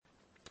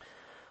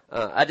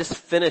I just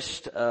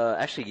finished,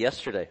 actually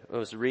yesterday, I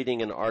was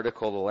reading an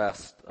article the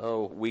last,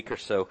 week or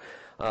so,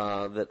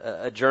 that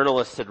a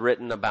journalist had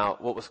written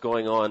about what was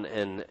going on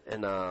in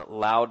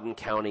Loudoun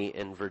County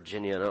in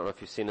Virginia. I don't know if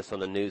you've seen this on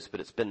the news,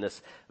 but it's been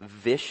this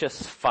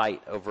vicious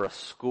fight over a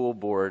school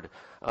board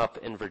up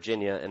in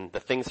Virginia and the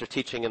things they're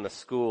teaching in the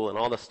school and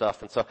all this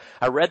stuff. And so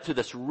I read through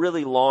this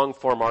really long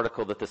form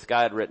article that this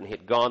guy had written. He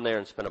had gone there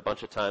and spent a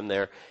bunch of time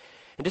there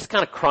and just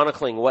kind of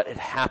chronicling what had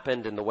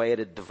happened and the way it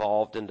had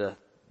devolved into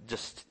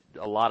just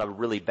a lot of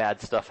really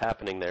bad stuff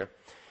happening there.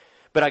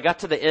 But I got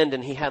to the end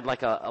and he had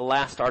like a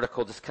last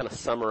article just kind of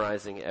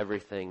summarizing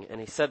everything.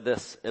 And he said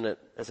this in it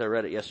as I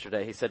read it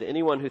yesterday. He said,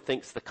 anyone who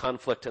thinks the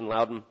conflict in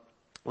Loudoun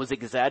was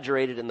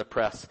exaggerated in the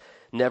press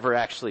never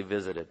actually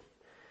visited.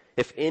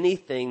 If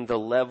anything, the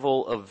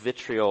level of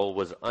vitriol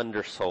was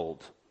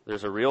undersold.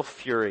 There's a real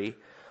fury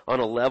on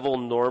a level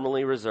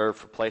normally reserved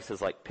for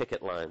places like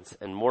picket lines.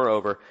 And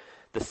moreover,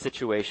 the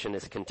situation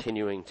is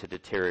continuing to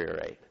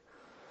deteriorate.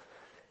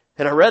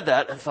 And I read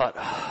that and thought,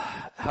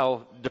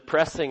 how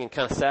depressing and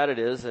kind of sad it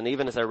is. And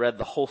even as I read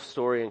the whole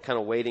story and kind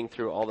of wading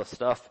through all the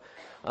stuff,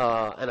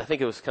 and I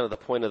think it was kind of the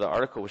point of the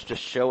article was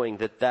just showing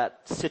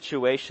that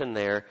situation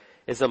there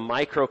is a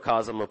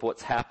microcosm of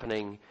what's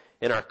happening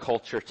in our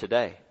culture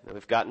today. And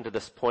we've gotten to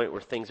this point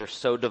where things are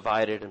so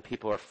divided and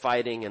people are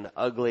fighting and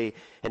ugly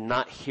and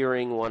not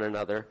hearing one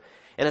another.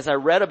 And as I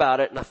read about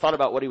it and I thought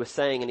about what he was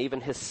saying and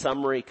even his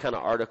summary kind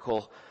of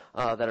article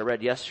that I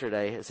read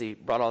yesterday as he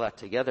brought all that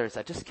together, is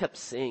I just kept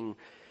seeing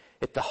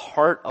at the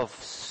heart of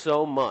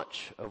so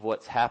much of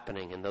what's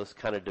happening in those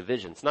kind of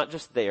divisions, not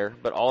just there,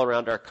 but all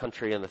around our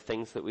country and the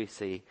things that we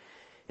see,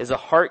 is a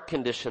heart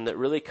condition that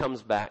really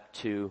comes back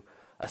to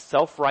a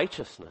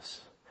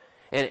self-righteousness.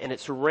 And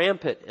it's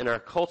rampant in our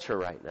culture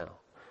right now.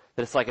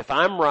 That it's like, if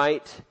I'm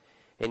right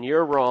and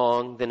you're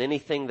wrong, then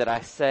anything that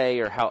I say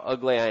or how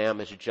ugly I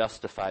am is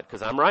justified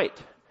because I'm right.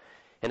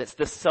 And it's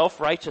this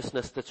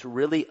self-righteousness that's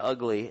really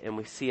ugly, and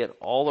we see it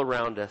all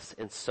around us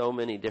in so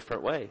many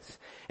different ways.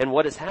 And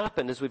what has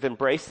happened is we've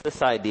embraced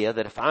this idea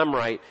that if I'm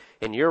right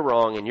and you're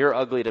wrong and you're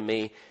ugly to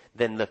me,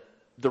 then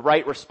the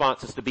right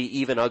response is to be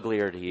even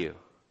uglier to you.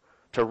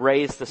 To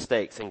raise the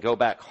stakes and go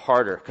back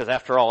harder, because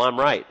after all, I'm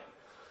right.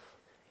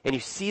 And you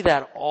see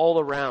that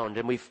all around,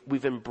 and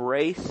we've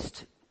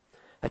embraced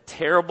a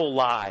terrible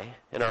lie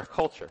in our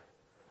culture.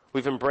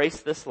 We've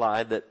embraced this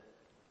lie that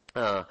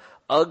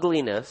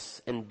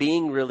ugliness and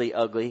being really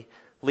ugly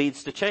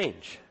leads to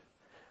change,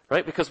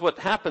 right? Because what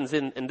happens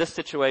in this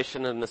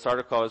situation, in this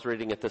article I was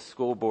reading at this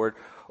school board,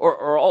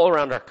 or all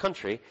around our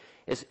country,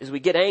 is we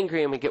get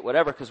angry and we get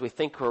whatever because we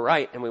think we're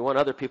right and we want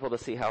other people to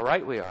see how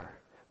right we are.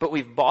 But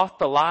we've bought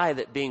the lie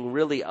that being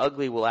really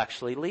ugly will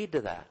actually lead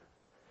to that.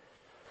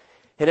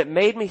 And it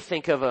made me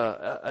think of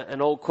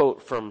an old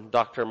quote from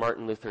Dr.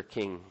 Martin Luther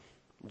King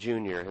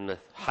Jr. in the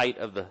height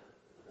of the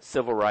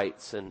civil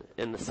rights in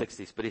the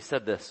 60s. But he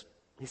said this.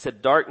 He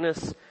said,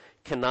 darkness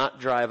cannot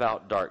drive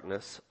out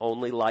darkness.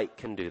 Only light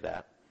can do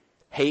that.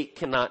 Hate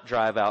cannot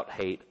drive out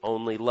hate.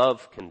 Only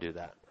love can do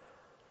that.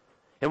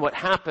 And what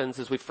happens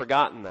is we've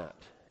forgotten that.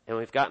 And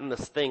we've gotten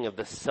this thing of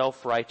this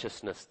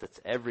self-righteousness that's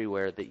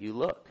everywhere that you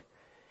look.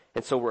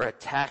 And so we're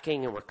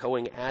attacking and we're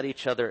going at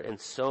each other in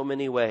so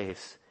many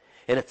ways.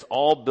 And it's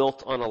all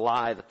built on a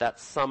lie that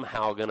that's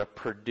somehow going to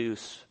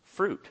produce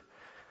fruit.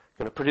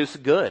 Going to produce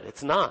good.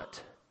 It's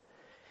not.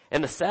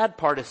 And the sad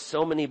part is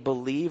so many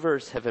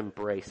believers have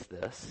embraced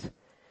this.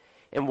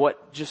 And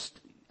what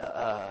just,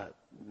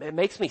 it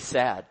makes me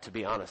sad, to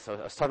be honest. I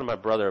was talking to my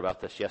brother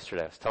about this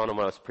yesterday. I was telling him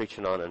what I was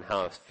preaching on and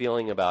how I was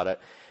feeling about it.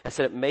 I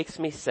said it makes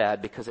me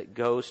sad because it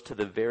goes to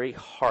the very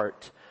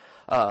heart,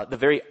 the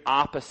very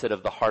opposite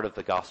of the heart of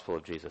the gospel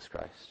of Jesus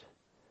Christ.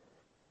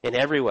 In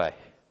every way.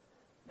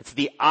 It's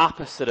the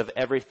opposite of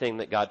everything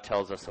that God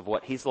tells us of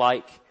what He's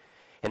like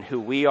and who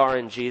we are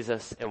in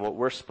Jesus and what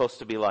we're supposed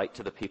to be like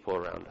to the people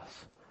around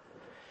us.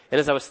 And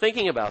as I was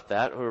thinking about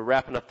that, we were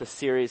wrapping up the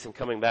series and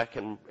coming back,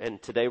 and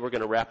today we're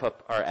going to wrap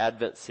up our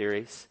Advent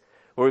series,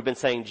 where we've been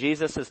saying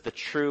Jesus is the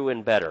true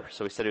and better.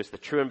 So we said He was the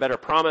true and better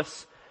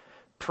promise,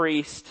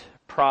 priest,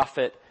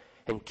 prophet,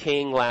 and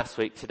king last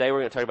week. Today we're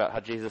going to talk about how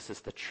Jesus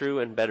is the true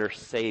and better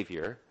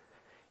Savior.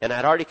 And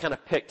I'd already kind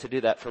of picked to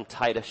do that from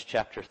Titus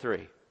chapter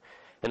 3.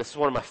 And this is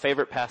one of my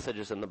favorite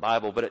passages in the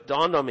Bible, but it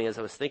dawned on me as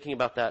I was thinking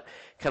about that,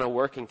 kind of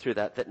working through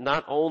that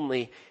not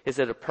only is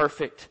it a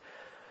perfect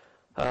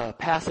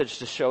passage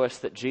to show us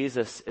that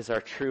Jesus is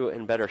our true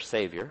and better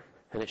Savior,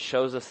 and it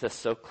shows us this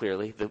so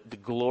clearly, the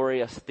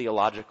glorious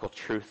theological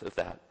truth of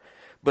that.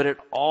 But it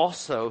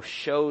also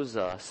shows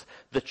us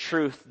the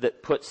truth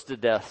that puts to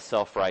death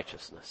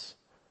self-righteousness.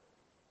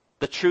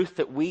 The truth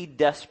that we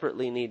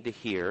desperately need to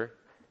hear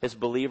as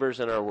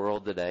believers in our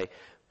world today,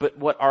 but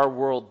what our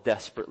world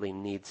desperately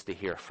needs to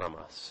hear from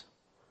us.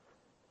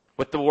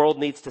 What the world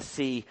needs to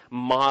see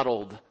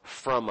modeled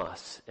from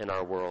us in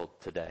our world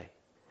today.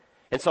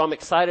 And so I'm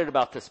excited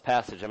about this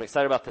passage. I'm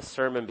excited about this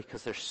sermon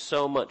because there's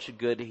so much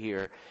good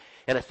here.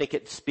 And I think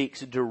it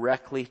speaks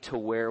directly to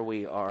where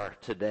we are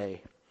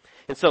today.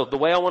 And so the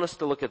way I want us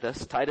to look at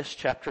this, Titus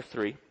chapter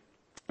 3,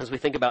 as we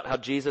think about how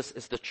Jesus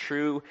is the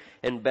true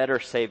and better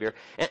Savior.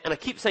 And I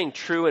keep saying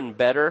true and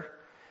better.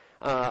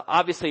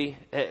 Obviously,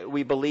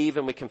 we believe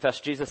and we confess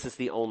Jesus is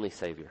the only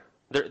Savior.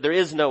 There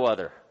is no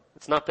other.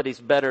 It's not that he's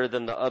better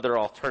than the other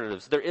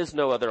alternatives. There is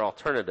no other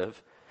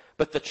alternative.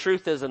 But the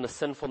truth is, in the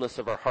sinfulness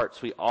of our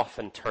hearts, we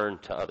often turn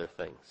to other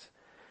things.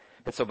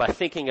 And so by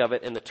thinking of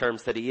it in the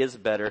terms that he is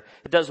better,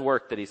 it does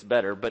work that he's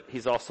better, but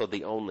he's also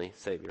the only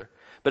Savior.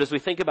 But as we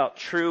think about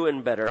true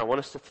and better, I want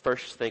us to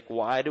first think,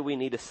 why do we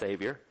need a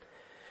Savior?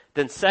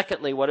 Then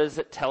secondly, what does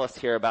it tell us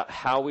here about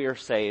how we are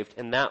saved?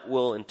 And that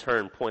will in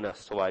turn point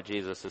us to why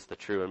Jesus is the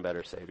true and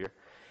better Savior.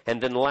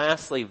 And then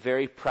lastly,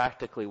 very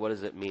practically, what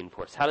does it mean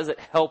for us? How does it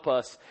help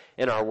us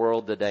in our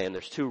world today? And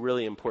there's two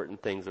really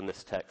important things in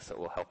this text that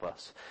will help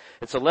us.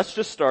 And so let's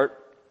just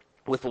start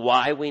with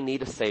why we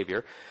need a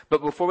Savior.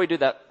 But before we do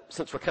that,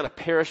 since we're kind of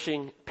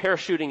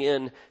parachuting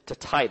in to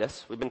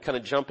Titus, we've been kind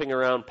of jumping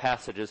around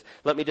passages,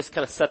 let me just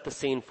kind of set the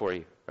scene for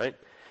you, right?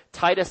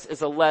 Titus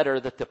is a letter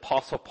that the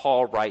Apostle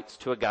Paul writes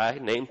to a guy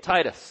named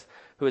Titus,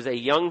 who is a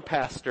young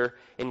pastor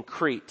in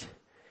Crete.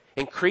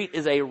 And Crete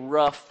is a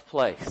rough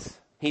place.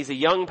 He's a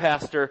young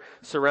pastor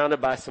surrounded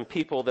by some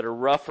people that are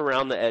rough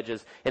around the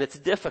edges, and it's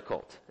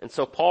difficult. And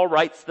so Paul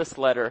writes this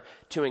letter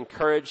to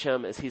encourage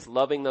him as he's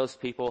loving those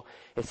people,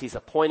 as he's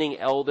appointing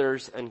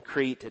elders in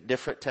Crete at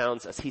different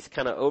towns, as he's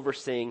kind of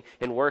overseeing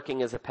and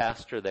working as a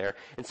pastor there.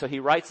 And so he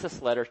writes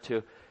this letter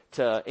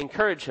to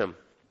encourage him.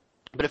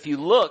 But if you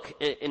look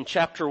in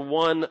chapter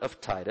 1 of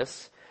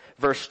Titus,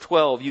 verse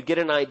 12, you get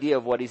an idea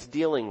of what he's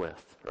dealing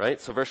with, right?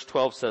 So verse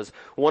 12 says,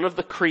 one of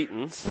the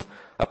Cretans,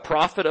 a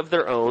prophet of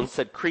their own,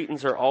 said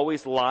Cretans are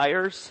always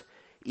liars,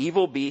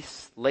 evil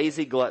beasts,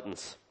 lazy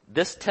gluttons.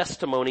 This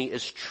testimony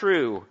is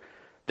true.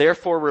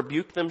 Therefore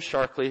rebuke them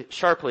sharply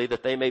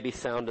that they may be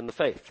sound in the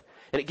faith.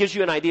 And it gives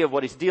you an idea of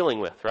what he's dealing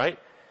with, right?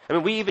 I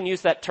mean, we even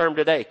use that term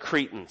today,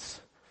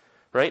 Cretans.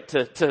 Right?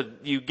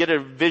 You get a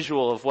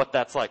visual of what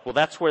that's like. Well,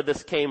 that's where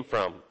this came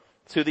from.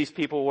 It's who these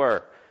people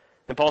were.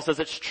 And Paul says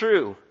it's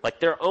true. Like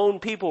their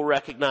own people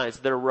recognize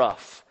they're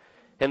rough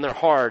and they're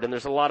hard and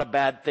there's a lot of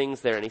bad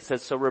things there. And he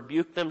says, so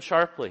rebuke them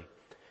sharply.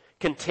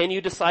 Continue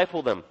to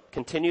disciple them.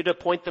 Continue to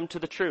point them to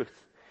the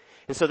truth.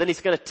 And so then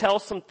he's going to tell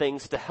some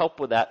things to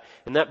help with that.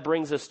 And that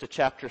brings us to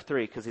chapter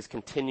 3 because he's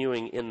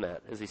continuing in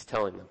that as he's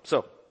telling them.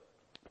 So,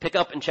 pick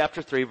up in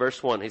chapter 3,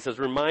 verse 1. He says,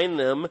 remind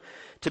them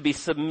to be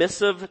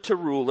submissive to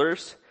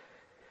rulers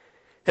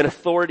and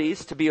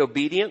authorities, to be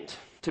obedient,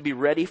 to be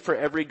ready for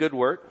every good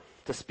work,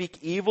 to speak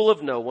evil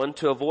of no one,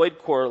 to avoid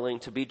quarreling,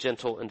 to be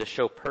gentle, and to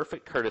show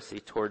perfect courtesy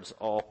towards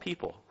all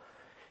people.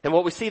 And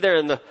what we see there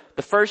in the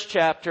first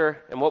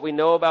chapter and what we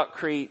know about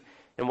Crete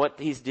and what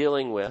he's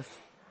dealing with,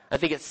 I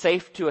think it's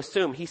safe to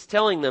assume he's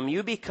telling them,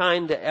 you be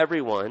kind to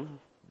everyone,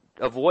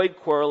 avoid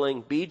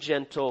quarreling, be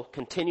gentle,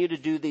 continue to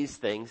do these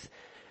things,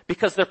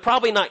 because they're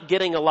probably not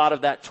getting a lot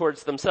of that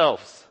towards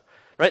themselves,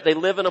 right? They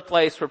live in a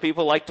place where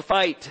people like to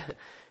fight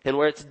and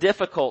where it's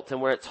difficult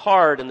and where it's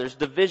hard and there's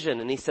division.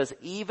 And he says,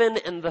 even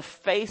in the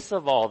face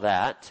of all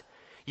that,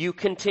 you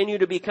continue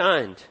to be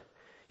kind.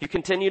 You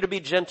continue to be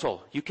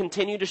gentle. You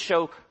continue to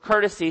show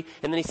courtesy.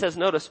 And then he says,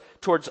 notice,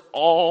 towards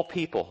all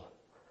people.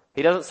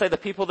 He doesn't say the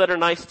people that are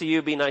nice to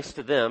you, be nice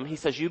to them. He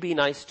says, you be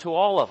nice to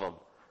all of them.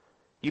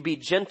 You be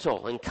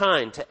gentle and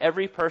kind to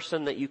every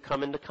person that you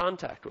come into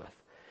contact with.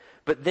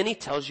 But then he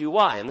tells you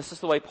why. And this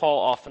is the way Paul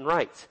often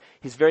writes.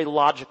 He's very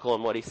logical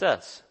in what he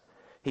says.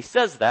 He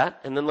says that,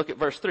 and then look at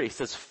verse 3. He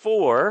says,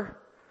 for,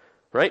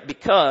 right,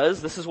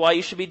 because, this is why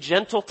you should be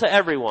gentle to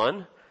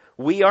everyone.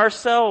 We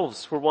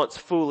ourselves were once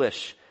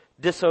foolish,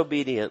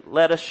 disobedient,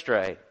 led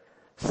astray,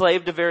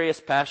 slave to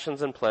various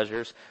passions and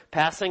pleasures,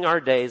 passing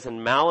our days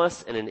in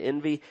malice and in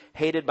envy,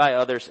 hated by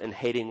others and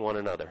hating one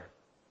another.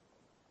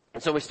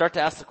 And so we start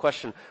to ask the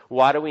question,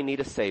 why do we need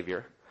a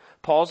Savior?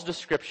 Paul's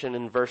description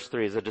in verse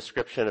 3 is a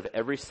description of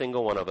every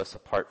single one of us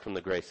apart from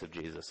the grace of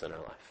Jesus in our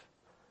life.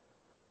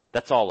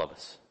 That's all of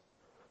us.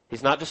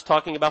 He's not just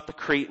talking about the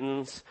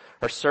Cretans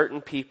or certain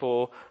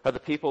people or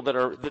the people that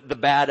are the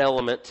bad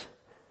element.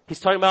 He's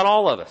talking about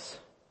all of us.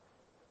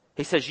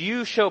 He says,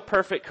 you show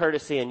perfect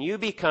courtesy and you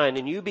be kind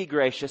and you be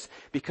gracious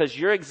because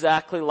you're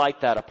exactly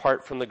like that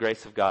apart from the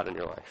grace of God in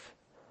your life.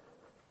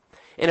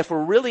 And if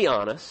we're really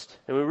honest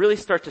and we really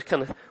start to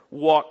kind of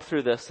walk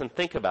through this and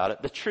think about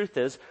it, the truth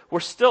is we're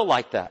still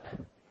like that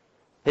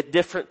at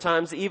different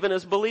times, even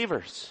as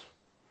believers.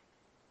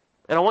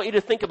 And I want you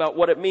to think about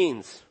what it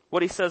means,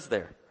 what he says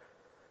there.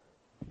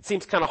 It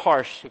seems kind of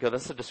harsh. You go,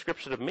 that's a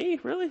description of me?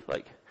 Really?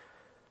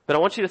 But I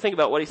want you to think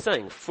about what he's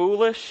saying.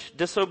 Foolish,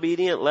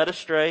 disobedient, led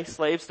astray,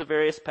 slaves to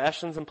various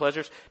passions and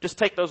pleasures. Just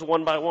take those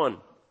one by one.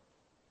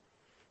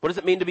 What does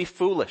it mean to be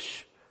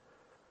foolish?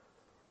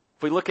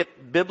 If we look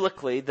at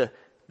biblically the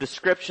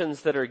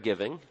descriptions that are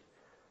giving,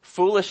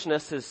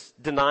 foolishness is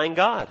denying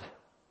God.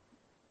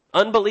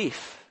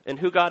 Unbelief in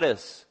who God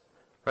is,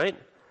 right?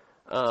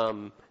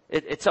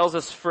 It tells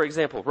us, for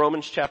example,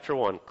 Romans chapter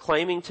 1,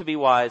 claiming to be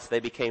wise, they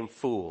became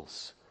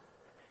fools.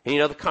 And you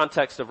know the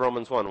context of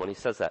Romans 1 when he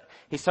says that.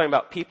 He's talking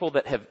about people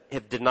that have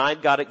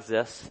denied God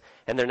exists,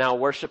 and they're now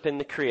worshiping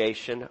the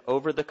creation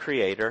over the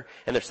Creator,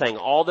 and they're saying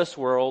all this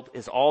world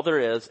is all there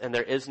is, and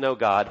there is no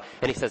God.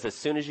 And he says as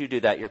soon as you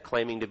do that, you're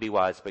claiming to be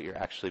wise, but you're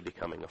actually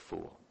becoming a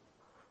fool.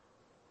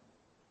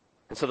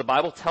 And so the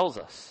Bible tells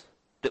us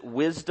that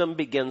wisdom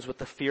begins with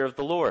the fear of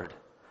the Lord,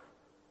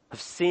 of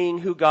seeing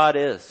who God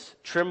is,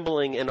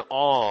 trembling in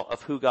awe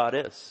of who God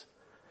is.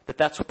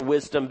 That's where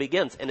wisdom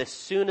begins. And as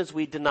soon as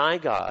we deny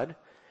God,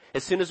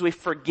 as soon as we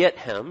forget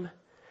Him,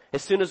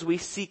 as soon as we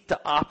seek to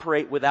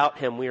operate without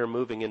Him, we are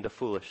moving into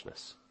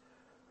foolishness.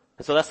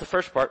 And so that's the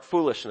first part,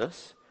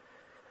 foolishness.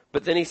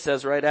 But then he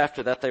says right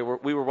after that,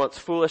 we were once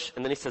foolish,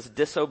 and then he says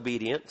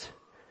disobedient.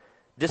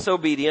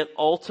 Disobedient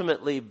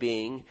ultimately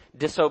being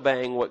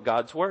disobeying what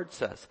God's Word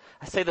says.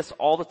 I say this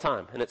all the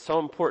time, and it's so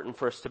important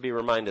for us to be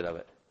reminded of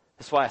it.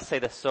 That's why I say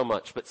this so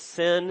much. But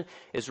sin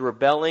is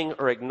rebelling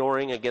or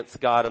ignoring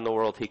against God and the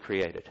world He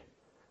created.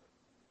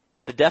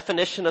 The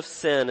definition of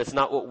sin is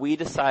not what we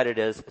decide it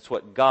is. It's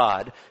what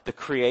God, the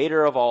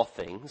creator of all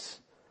things,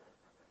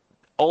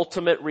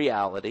 ultimate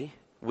reality.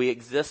 We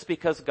exist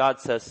because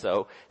God says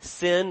so.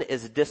 Sin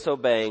is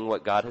disobeying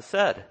what God has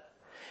said.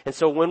 And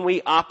so when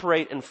we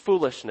operate in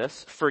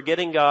foolishness,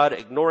 forgetting God,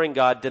 ignoring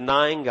God,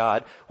 denying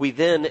God,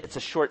 it's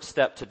a short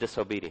step to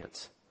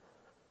disobedience.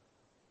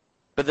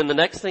 But then the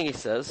next thing he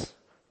says,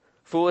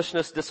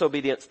 foolishness,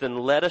 disobedience, then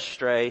led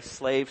astray,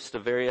 slaves to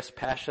various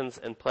passions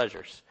and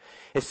pleasures.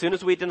 As soon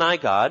as we deny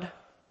God,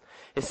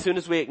 as soon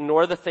as we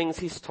ignore the things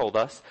He's told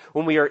us,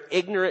 when we are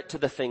ignorant to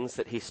the things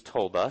that He's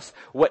told us,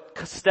 what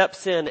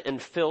steps in and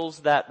fills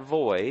that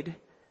void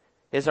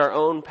is our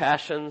own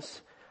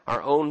passions,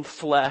 our own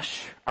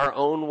flesh, our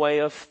own way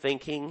of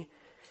thinking.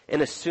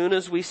 And as soon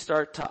as we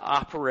start to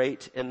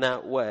operate in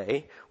that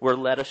way, we're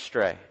led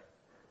astray.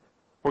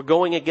 We're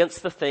going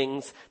against the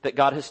things that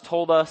God has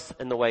told us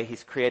and the way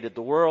He's created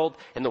the world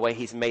and the way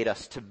He's made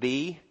us to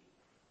be.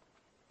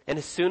 And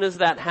as soon as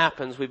that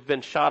happens, we've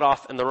been shot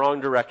off in the wrong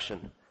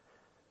direction.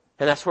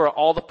 And that's where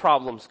all the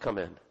problems come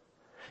in.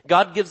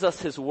 God gives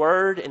us His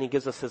Word and He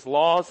gives us His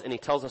laws and He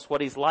tells us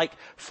what He's like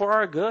for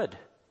our good.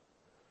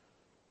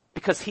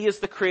 Because He is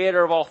the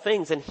creator of all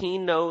things and He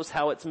knows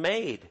how it's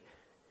made.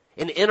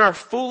 And in our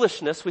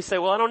foolishness, we say,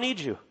 well, I don't need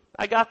you.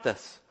 I got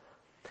this.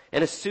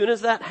 And as soon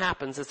as that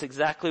happens, it's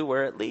exactly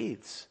where it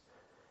leads.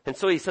 And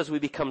so he says we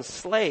become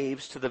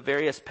slaves to the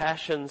various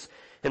passions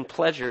and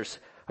pleasures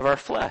of our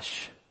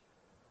flesh,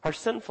 our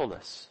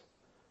sinfulness.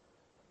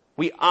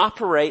 We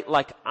operate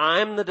like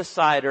I'm the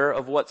decider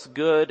of what's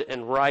good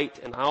and right,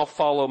 and I'll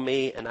follow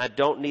me, and I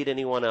don't need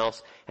anyone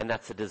else, and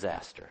that's a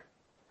disaster.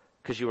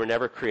 Because you were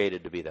never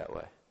created to be that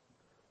way.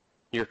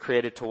 You're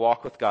created to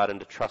walk with God and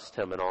to trust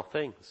Him in all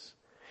things.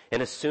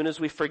 And as soon as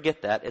we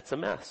forget that, it's a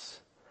mess.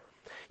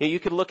 You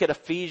could look at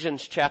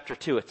Ephesians chapter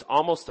 2. It's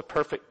almost a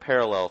perfect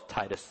parallel of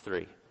Titus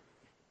 3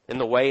 in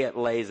the way it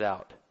lays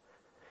out.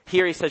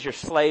 Here he says you're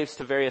slaves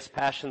to various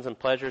passions and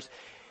pleasures.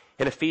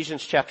 In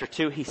Ephesians chapter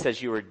 2, he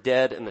says you were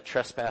dead in the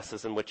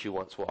trespasses in which you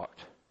once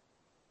walked.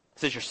 He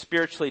says you're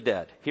spiritually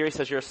dead. Here he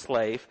says you're a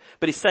slave,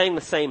 but he's saying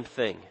the same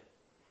thing.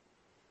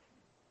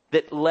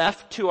 That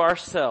left to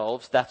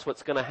ourselves, that's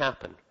what's going to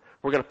happen.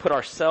 We're going to put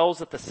ourselves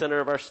at the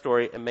center of our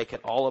story and make it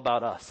all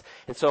about us.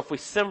 And so if we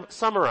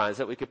summarize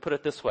it, we could put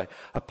it this way.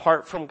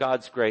 Apart from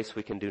God's grace,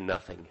 we can do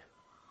nothing.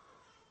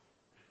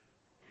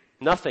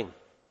 Nothing.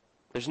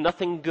 There's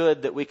nothing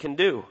good that we can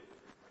do.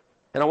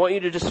 And I want you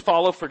to just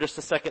follow for just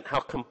a second how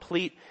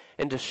complete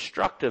and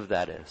destructive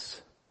that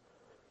is.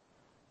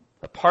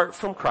 Apart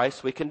from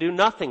Christ, we can do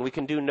nothing. We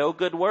can do no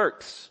good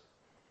works.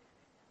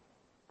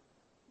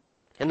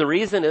 And the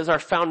reason is our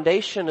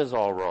foundation is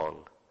all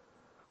wrong.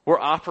 We're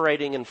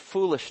operating in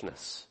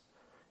foolishness.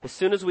 As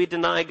soon as we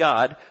deny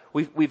God,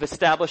 we've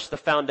established the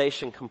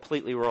foundation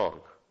completely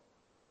wrong.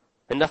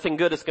 And nothing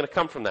good is going to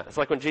come from that. It's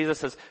like when Jesus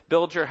says,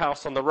 build your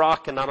house on the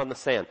rock and not on the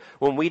sand.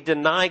 When we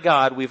deny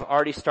God, we've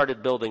already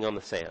started building on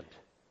the sand.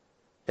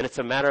 And it's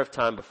a matter of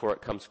time before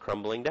it comes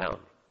crumbling down.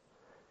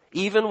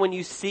 Even when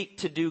you seek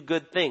to do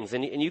good things,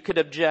 and you could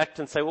object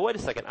and say, well, wait a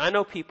second. I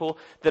know people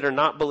that are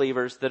not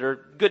believers that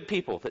are good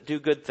people that do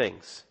good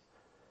things.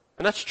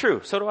 And that's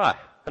true. So do I.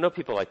 I know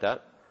people like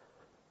that.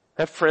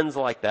 I have friends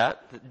like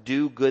that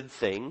do good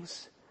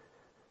things.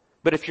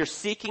 But if you're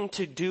seeking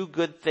to do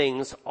good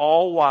things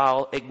all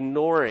while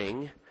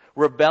ignoring,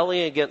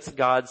 rebelling against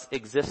God's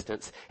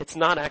existence, it's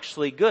not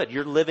actually good.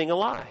 You're living a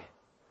lie.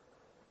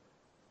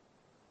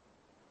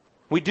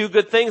 We do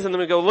good things and then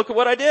we go, look at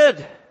what I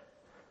did.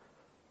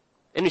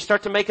 And you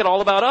start to make it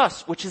all about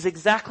us, which is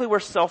exactly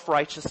where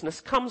self-righteousness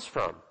comes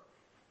from.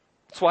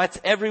 That's why it's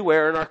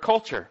everywhere in our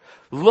culture.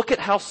 Look at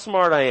how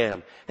smart I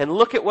am. And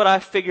look at what I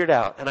figured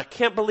out. And I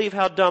can't believe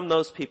how dumb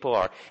those people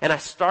are. And I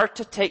start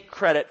to take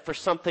credit for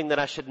something that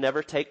I should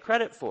never take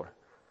credit for.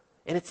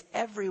 And it's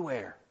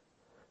everywhere.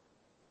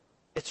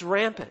 It's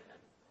rampant.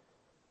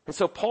 And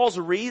so Paul's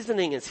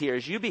reasoning is here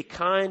is you be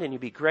kind and you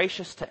be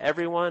gracious to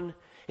everyone.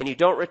 And you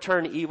don't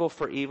return evil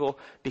for evil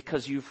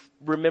because you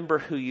remember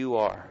who you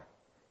are.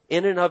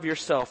 In and of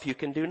yourself, you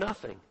can do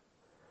nothing.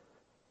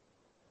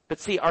 But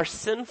see, our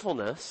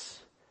sinfulness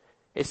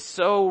is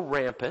so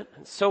rampant,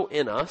 so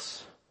in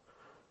us,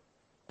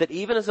 that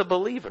even as a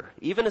believer,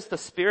 even as the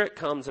Spirit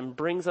comes and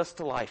brings us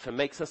to life and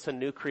makes us a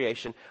new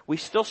creation, we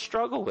still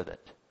struggle with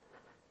it.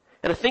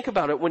 And I think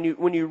about it, when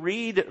you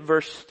read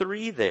verse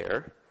 3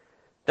 there,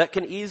 that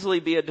can easily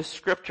be a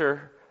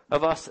descriptor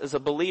of us as a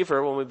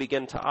believer when we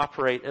begin to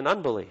operate in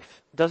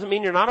unbelief. Doesn't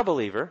mean you're not a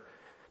believer,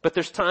 but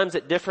there's times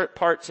at different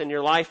parts in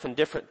your life and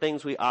different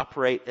things we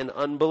operate in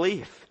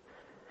unbelief.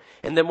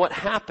 And then what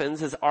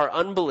happens is our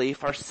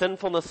unbelief, our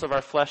sinfulness of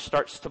our flesh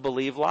starts to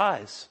believe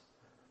lies.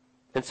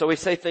 And so we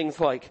say things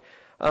like,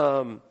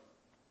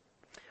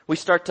 we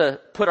start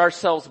to put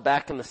ourselves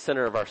back in the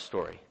center of our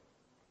story.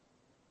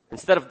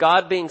 Instead of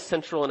God being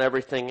central in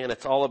everything and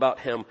it's all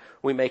about Him,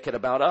 we make it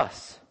about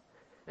us.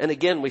 And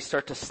again, we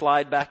start to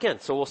slide back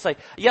in. So we'll say,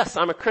 yes,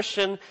 I'm a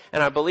Christian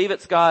and I believe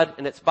it's God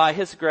and it's by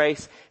His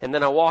grace. And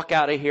then I walk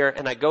out of here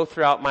and I go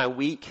throughout my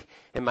week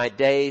and my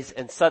days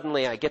and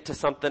suddenly I get to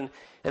something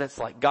and it's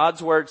like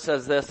God's word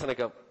says this and I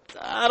go,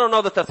 I don't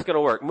know that that's going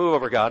to work. Move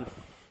over, God.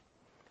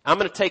 I'm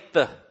going to take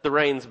the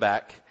reins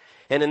back.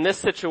 And in this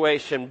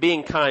situation,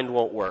 being kind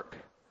won't work.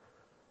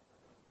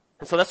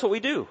 And so that's what we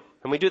do.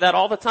 And we do that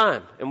all the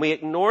time. And we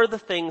ignore the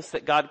things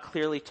that God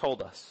clearly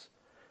told us.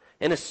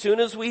 And as soon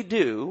as we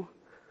do,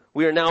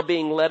 we are now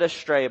being led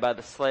astray by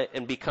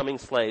and becoming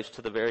slaves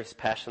to the various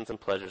passions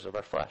and pleasures of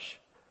our flesh.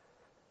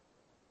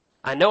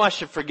 I know I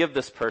should forgive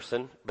this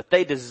person, but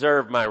they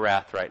deserve my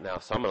wrath right now,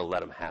 so I'm going to let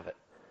them have it.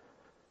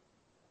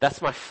 That's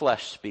my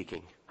flesh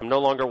speaking. I'm no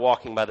longer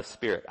walking by the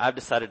Spirit. I've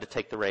decided to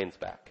take the reins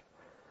back.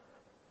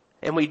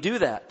 And we do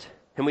that.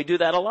 And we do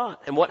that a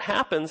lot. And what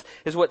happens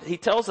is what he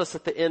tells us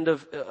at the end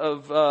of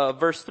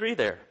verse 3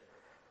 there.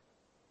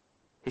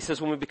 He says,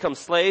 when we become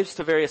slaves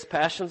to various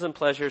passions and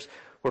pleasures,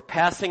 we're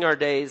passing our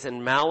days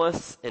in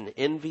malice and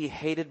envy,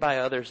 hated by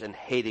others and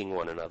hating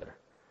one another.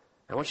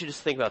 I want you to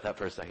just think about that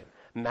for a second.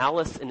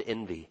 Malice and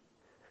envy.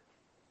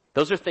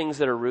 Those are things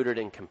that are rooted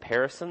in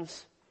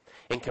comparisons.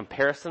 And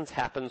comparisons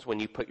happens when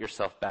you put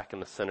yourself back in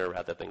the center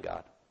rather than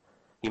God.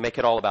 You make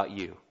it all about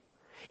you.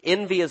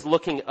 Envy is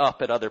looking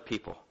up at other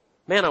people.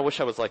 Man, I wish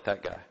I was like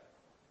that guy.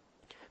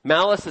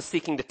 Malice is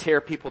seeking to tear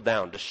people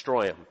down,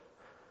 destroy them,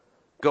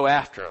 go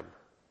after them.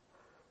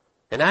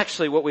 And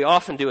actually what we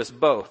often do is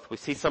both. We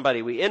see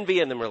somebody we envy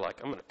and then we're like,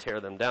 I'm going to tear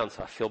them down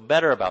so I feel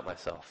better about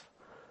myself.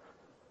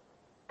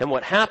 And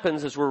what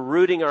happens is we're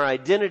rooting our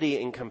identity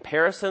in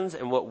comparisons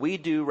and what we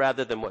do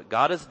rather than what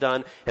God has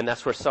done. And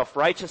that's where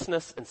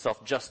self-righteousness and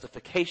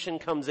self-justification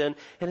comes in.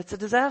 And it's a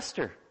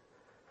disaster.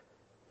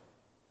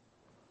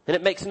 And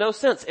it makes no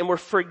sense. And we're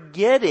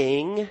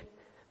forgetting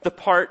the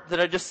part that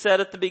I just said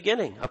at the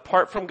beginning.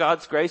 Apart from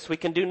God's grace, we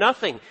can do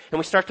nothing. And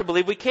we start to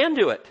believe we can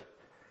do it.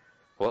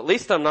 Well, at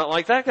least I'm not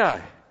like that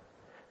guy.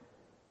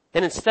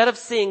 And instead of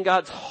seeing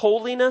God's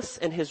holiness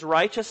and His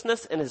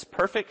righteousness and His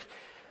perfect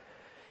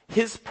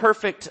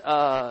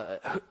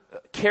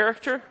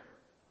character,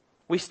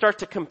 we start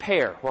to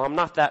compare. Well, I'm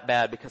not that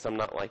bad because I'm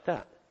not like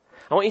that.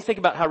 I want you to think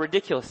about how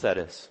ridiculous that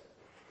is.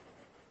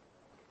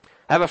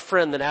 I have a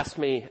friend that asked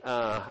me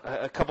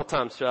a couple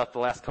times throughout the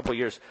last couple of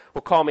years,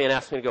 will call me and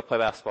ask me to go play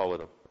basketball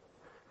with him.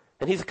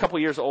 And he's a couple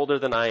years older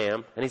than I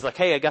am. And he's like,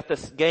 hey, I got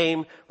this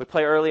game. We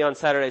play early on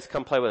Saturdays.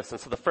 Come play with us. And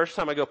so the first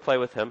time I go play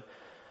with him,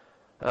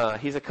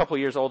 he's a couple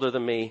years older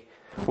than me.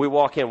 We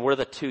walk in. We're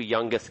the two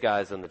youngest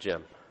guys in the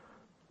gym.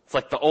 It's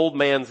like the old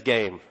man's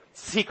game.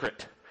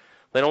 Secret.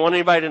 They don't want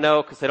anybody to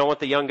know because they don't want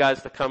the young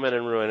guys to come in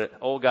and ruin it.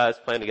 Old guys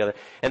playing together.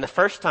 And the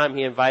first time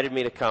he invited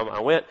me to come,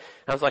 I went.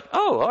 And I was like,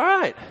 oh, all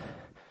right.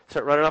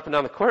 Start running up and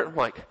down the court. I'm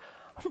like,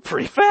 I'm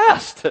pretty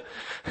fast.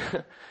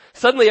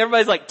 Suddenly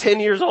everybody's like 10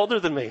 years older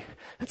than me.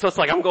 And so it's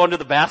like I'm going to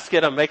the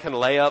basket. I'm making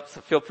layups.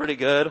 I feel pretty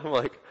good. I'm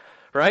like,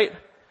 right?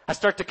 I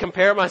start to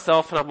compare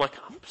myself and I'm like,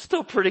 I'm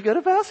still pretty good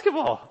at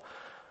basketball.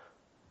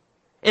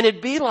 And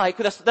it'd be like,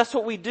 that's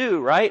what we do,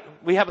 right?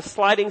 We have a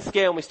sliding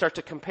scale and we start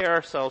to compare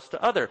ourselves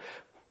to other.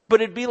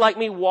 But it'd be like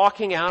me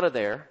walking out of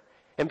there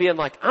and being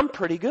like, I'm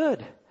pretty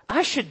good.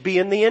 I should be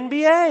in the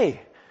NBA.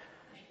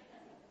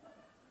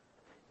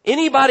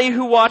 Anybody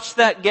who watched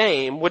that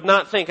game would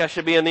not think I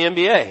should be in the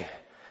NBA.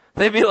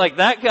 They'd be like,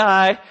 that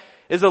guy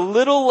is a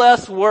little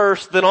less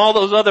worse than all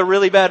those other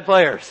really bad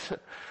players.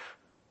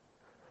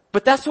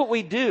 But that's what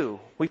we do.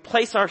 We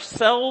place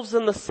ourselves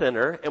in the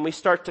center and we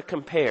start to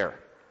compare.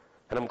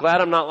 And I'm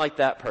glad I'm not like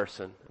that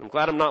person. I'm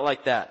glad I'm not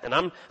like that. And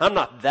I'm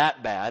not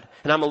that bad.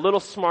 And I'm a little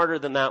smarter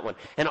than that one.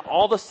 And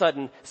all of a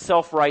sudden,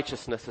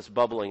 self-righteousness is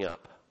bubbling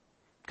up.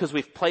 Because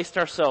we've placed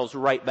ourselves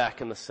right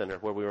back in the center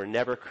where we were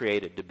never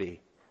created to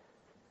be.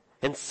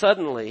 And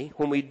suddenly,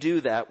 when we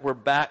do that, we're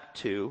back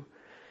to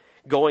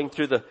going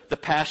through the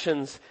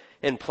passions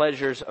and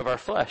pleasures of our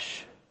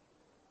flesh.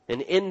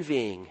 And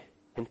envying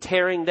and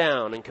tearing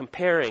down and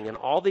comparing and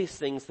all these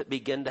things that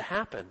begin to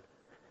happen.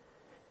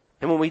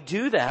 And when we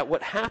do that,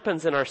 what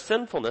happens in our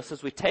sinfulness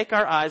is we take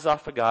our eyes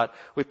off of God,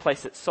 we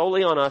place it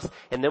solely on us,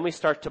 and then we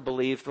start to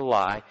believe the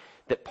lie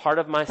that part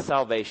of my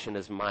salvation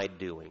is my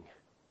doing.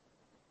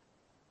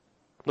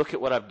 Look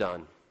at what I've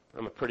done.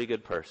 I'm a pretty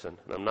good person,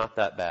 and I'm not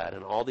that bad,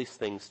 and all these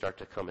things start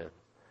to come in.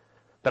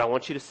 But I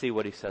want you to see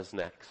what he says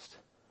next.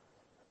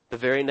 The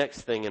very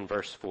next thing in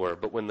verse 4,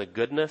 but when the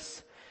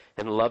goodness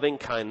and loving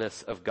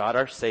kindness of God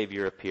our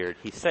Savior appeared,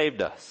 he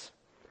saved us,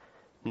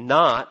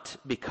 not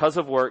because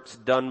of works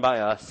done by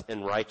us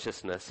in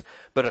righteousness,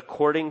 but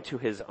according to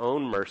his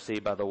own mercy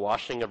by the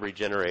washing of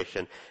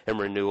regeneration and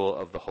renewal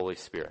of the Holy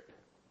Spirit.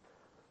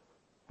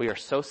 We are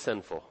so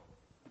sinful.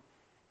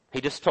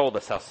 He just told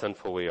us how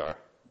sinful we are.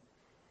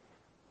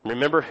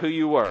 Remember who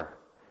you were.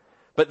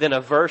 But then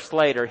a verse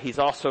later, he's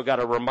also got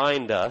to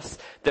remind us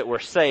that we're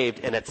saved,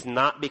 and it's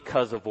not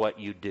because of what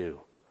you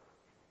do.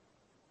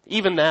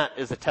 Even that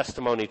is a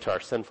testimony to our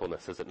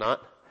sinfulness, is it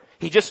not?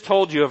 He just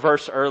told you a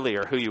verse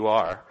earlier who you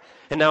are.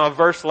 And now a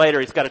verse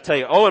later, he's got to tell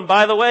you, oh, and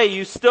by the way,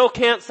 you still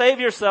can't save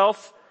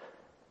yourself.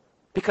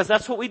 Because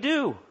that's what we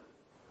do.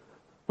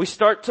 We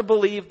start to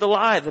believe the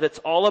lie that it's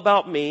all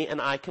about me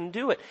and I can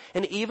do it.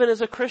 And even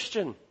as a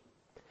Christian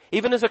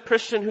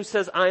who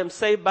says, I am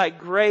saved by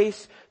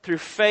grace through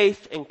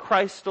faith in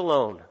Christ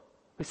alone.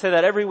 We say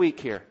that every week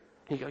here.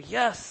 And you go,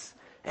 yes,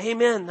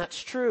 amen,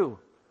 that's true.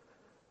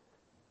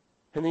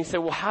 And then you say,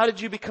 well, how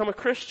did you become a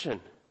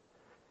Christian?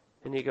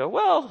 And you go,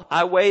 well,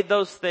 I weighed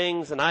those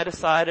things and I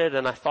decided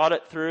and I thought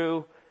it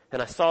through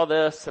and I saw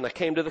this and I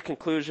came to the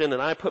conclusion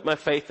and I put my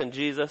faith in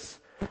Jesus.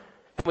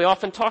 We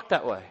often talk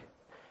that way.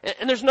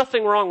 And there's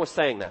nothing wrong with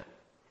saying that.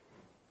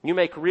 You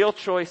make real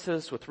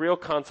choices with real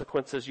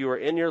consequences. You are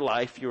in your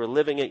life. You are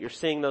living it. You're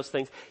seeing those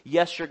things.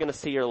 Yes, you're going to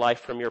see your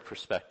life from your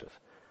perspective.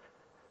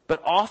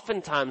 But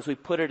oftentimes we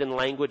put it in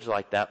language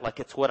like that, like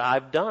it's what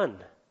I've done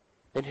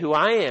and who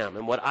I am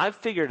and what I've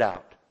figured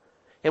out.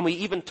 And we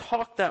even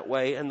talk that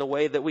way in the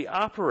way that we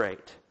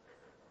operate.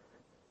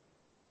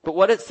 But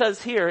what it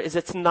says here is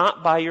it's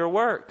not by your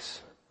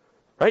works.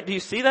 Right? Do you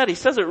see that? He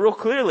says it real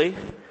clearly.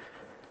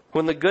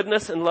 When the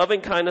goodness and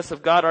loving kindness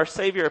of God our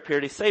Savior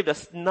appeared, he saved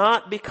us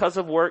not because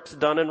of works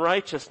done in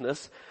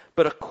righteousness,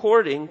 but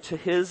according to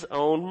his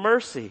own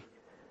mercy.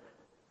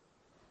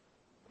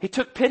 He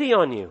took pity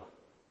on you.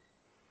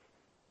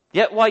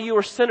 Yet while you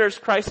were sinners,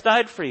 Christ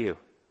died for you.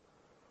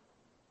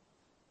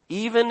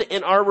 Even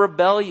in our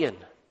rebellion,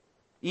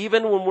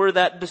 even when we're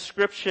that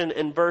description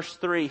in verse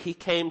 3, he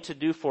came to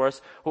do for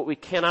us what we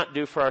cannot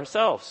do for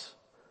ourselves.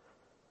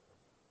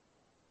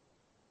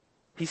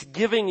 He's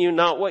giving you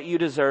not what you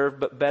deserve,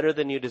 but better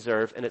than you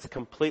deserve, and it's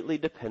completely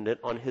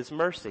dependent on his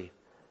mercy.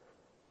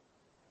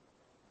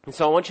 And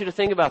so I want you to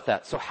think about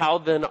that. So how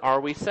then are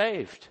we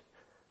saved?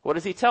 What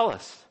does he tell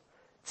us?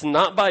 It's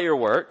not by your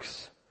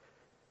works.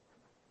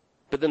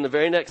 But then the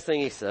very next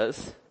thing he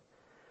says,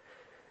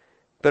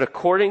 but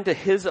according to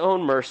his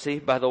own mercy,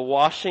 by the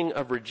washing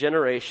of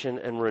regeneration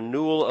and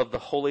renewal of the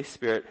Holy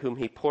Spirit, whom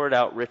he poured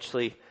out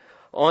richly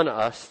on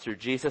us through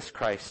Jesus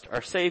Christ,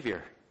 our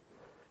Savior.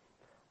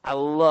 I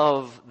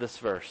love this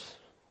verse.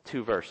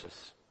 2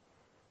 verses.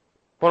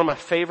 One of my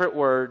favorite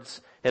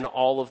words in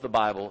all of the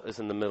Bible is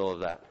in the middle of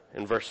that,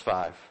 in verse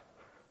 5.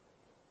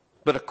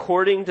 But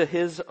according to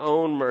his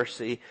own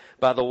mercy,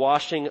 by the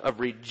washing of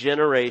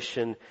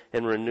regeneration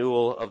and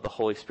renewal of the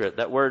Holy Spirit.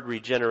 That word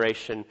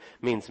regeneration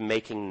means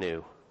making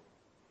new.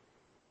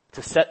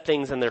 To set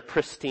things in their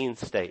pristine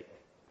state.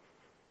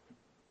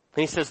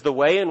 And he says the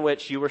way in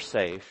which you were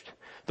saved,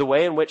 the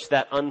way in which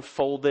that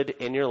unfolded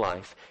in your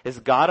life is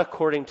God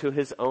according to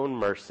his own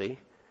mercy,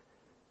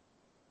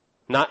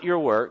 not your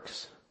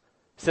works,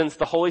 sends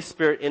the Holy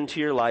Spirit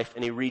into your life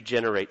and he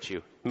regenerates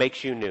you,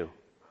 makes you new.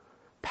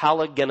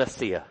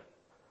 Palagenesia.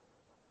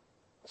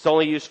 It's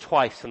only used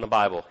twice in the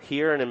Bible,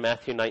 here and in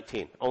Matthew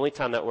 19. Only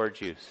time that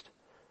word's used.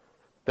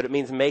 But it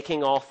means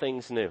making all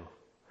things new.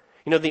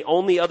 You know, the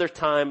only other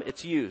time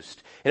it's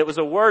used, and it was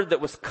a word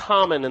that was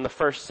common in the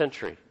first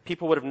century.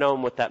 People would have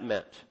known what that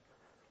meant.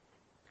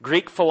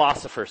 Greek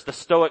philosophers, the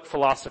Stoic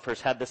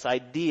philosophers, had this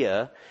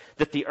idea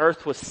that the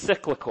earth was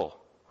cyclical,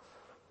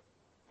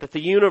 that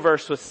the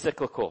universe was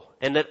cyclical,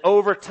 and that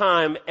over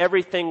time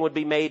everything would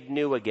be made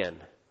new again,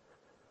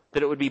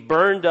 that it would be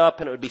burned up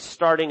and it would be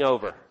starting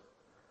over.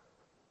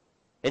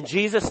 And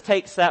Jesus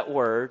takes that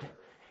word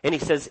and he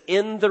says,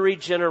 in the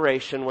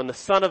regeneration, when the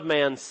Son of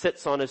Man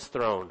sits on his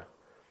throne,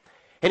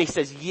 and he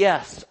says,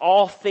 yes,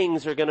 all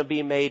things are going to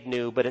be made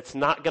new, but it's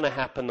not going to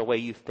happen the way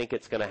you think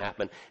it's going to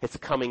happen. It's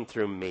coming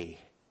through me.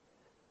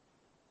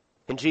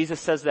 And Jesus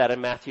says that in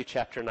Matthew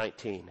chapter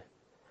 19.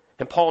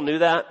 And Paul knew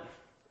that.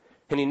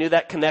 And he knew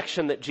that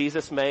connection that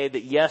Jesus made,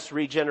 that yes,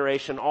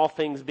 regeneration, all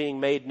things being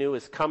made new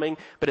is coming,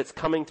 but it's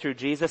coming through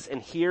Jesus.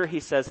 And here he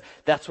says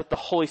that's what the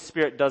Holy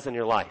Spirit does in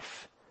your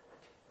life.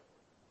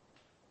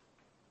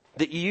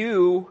 That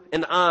you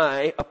and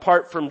I,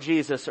 apart from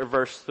Jesus, are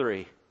verse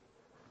 3.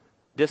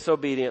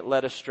 Disobedient,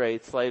 led astray,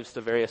 slaves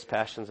to various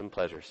passions and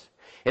pleasures.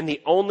 And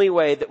the only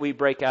way that we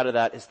break out of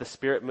that is the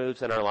Spirit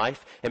moves in our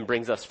life and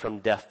brings us from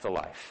death to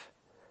life.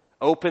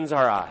 Opens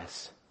our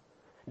eyes.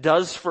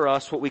 Does for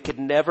us what we could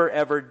never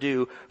ever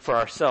do for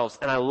ourselves.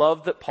 And I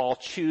love that Paul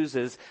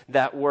chooses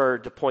that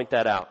word to point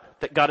that out.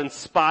 That God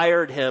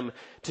inspired him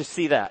to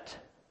see that.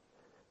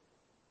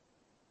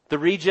 The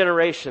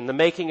regeneration, the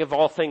making of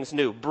all things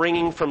new,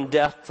 bringing from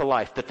death to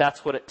life,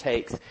 that's what it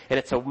takes. And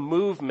it's a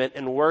movement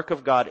and work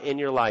of God in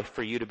your life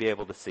for you to be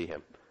able to see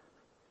Him.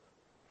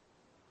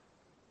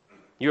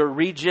 You're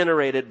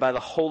regenerated by the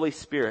Holy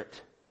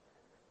Spirit.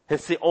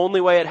 It's the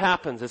only way it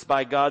happens is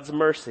by God's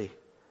mercy.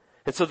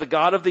 And so the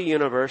God of the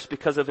universe,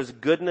 because of His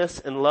goodness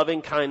and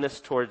loving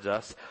kindness towards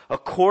us,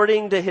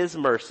 according to His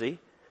mercy,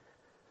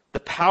 the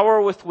power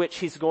with which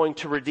He's going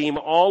to redeem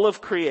all of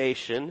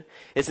creation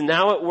is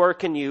now at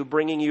work in you,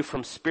 bringing you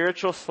from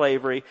spiritual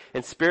slavery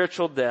and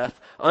spiritual death,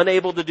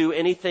 unable to do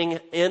anything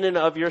in and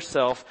of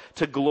yourself,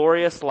 to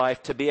glorious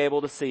life, to be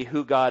able to see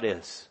who God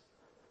is.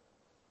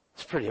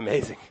 It's pretty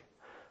amazing.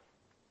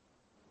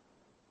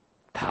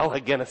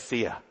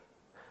 Palagenesia,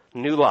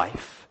 new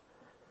life.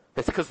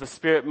 It's because the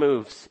Spirit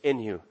moves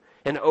in you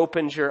and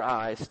opens your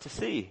eyes to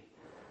see.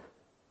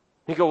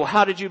 You go, well,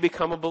 how did you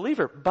become a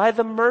believer? By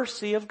the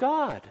mercy of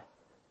God.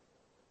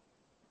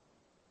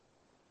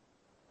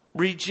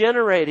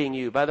 Regenerating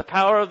you by the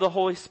power of the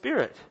Holy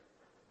Spirit.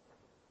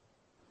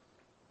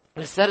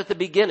 I said at the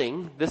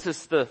beginning, this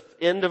is the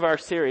end of our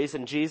series,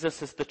 and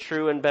Jesus is the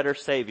true and better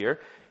Savior.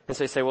 And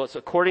so you say, well, it's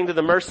according to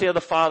the mercy of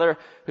the Father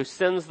who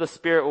sends the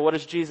Spirit. Well, what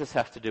does Jesus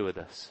have to do with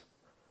this?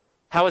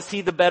 How is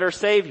He the better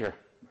Savior?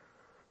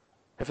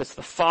 If it's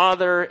the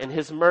Father and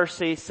His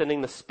mercy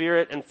sending the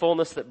Spirit and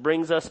fullness that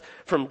brings us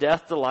from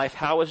death to life,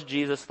 how is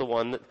Jesus the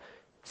one that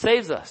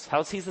saves us?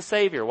 How is He the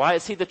Savior? Why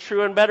is He the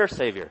true and better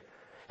Savior?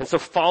 And so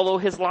follow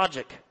His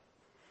logic.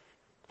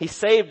 He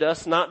saved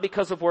us not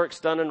because of works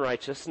done in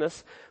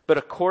righteousness, but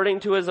according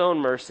to His own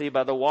mercy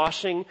by the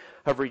washing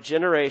of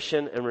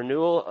regeneration and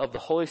renewal of the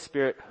Holy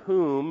Spirit,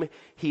 whom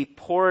He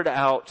poured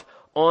out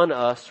on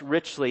us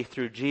richly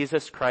through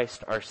Jesus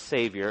Christ our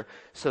Savior,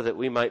 so that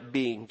we might,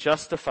 being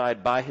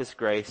justified by His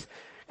grace,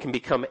 can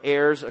become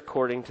heirs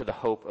according to the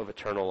hope of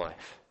eternal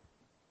life.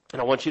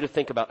 And I want you to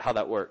think about how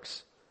that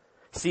works.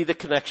 See the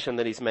connection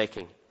that He's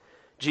making.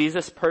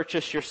 Jesus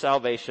purchased your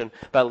salvation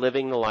by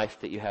living the life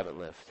that you haven't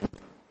lived,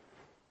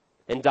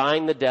 and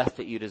dying the death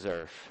that you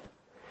deserve,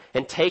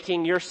 and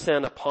taking your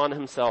sin upon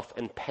Himself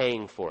and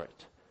paying for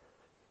it.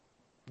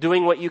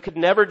 Doing what you could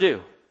never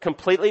do,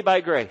 completely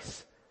by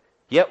grace.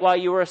 Yet while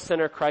you were a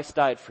sinner, Christ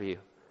died for you.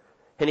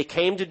 And He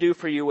came to do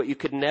for you what you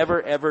could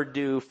never ever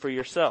do for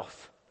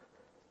yourself.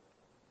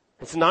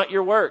 It's not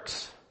your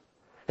works.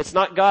 It's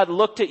not God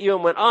looked at you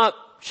and went,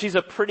 she's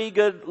a pretty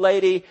good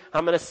lady.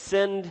 I'm going to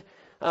send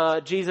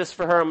Jesus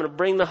for her. I'm going to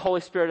bring the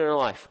Holy Spirit in her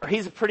life. Or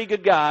he's a pretty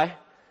good guy.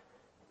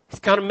 He's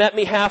kind of met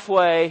me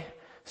halfway,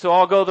 so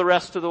I'll go the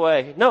rest of the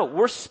way. No,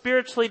 we're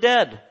spiritually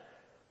dead.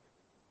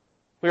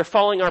 We are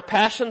following our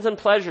passions and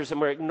pleasures, and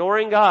we're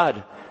ignoring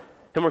God.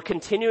 And we're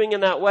continuing in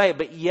that way,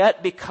 but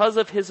yet because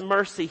of His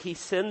mercy, He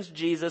sends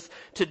Jesus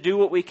to do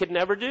what we could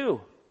never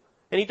do.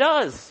 And He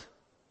does.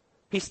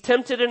 He's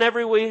tempted in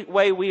every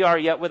way we are,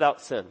 yet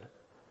without sin.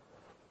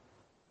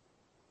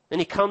 And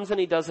He comes and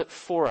He does it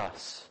for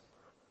us.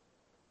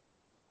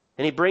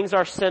 And He brings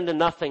our sin to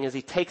nothing as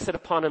He takes it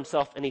upon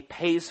Himself and He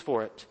pays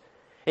for it.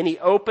 And He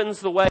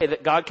opens the way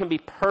that God can be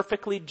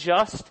perfectly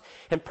just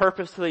and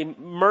purposely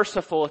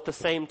merciful at the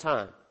same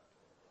time.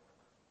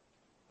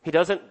 He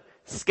doesn't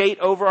skate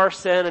over our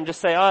sin and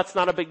just say, it's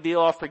not a big deal,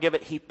 I'll forgive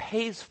it. He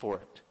pays for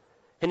it.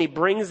 And He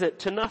brings it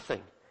to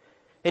nothing.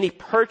 And He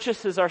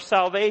purchases our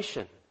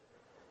salvation.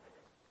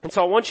 And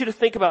so I want you to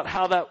think about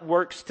how that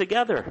works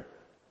together.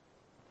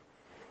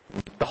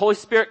 The Holy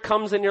Spirit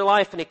comes in your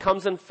life, and He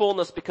comes in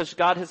fullness because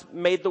God has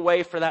made the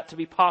way for that to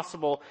be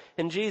possible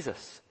in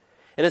Jesus.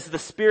 And as the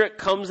Spirit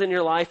comes in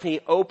your life, and He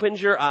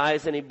opens your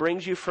eyes, and He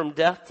brings you from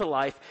death to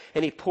life,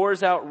 and He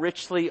pours out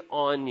richly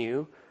on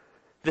you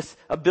this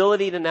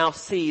ability to now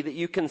see that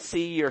you can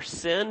see your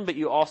sin, but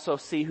you also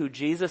see who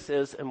Jesus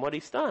is and what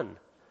He's done.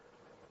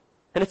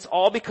 And it's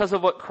all because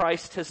of what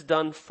Christ has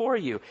done for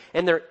you.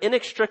 And they're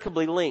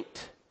inextricably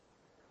linked.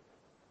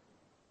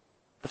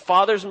 The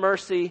Father's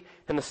mercy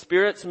and the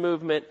Spirit's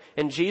movement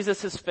and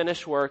Jesus'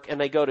 finished work, and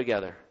they go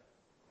together.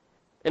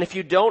 And if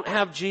you don't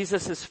have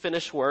Jesus'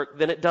 finished work,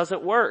 then it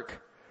doesn't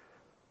work.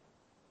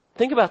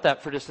 Think about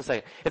that for just a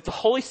second. If the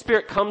Holy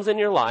Spirit comes in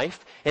your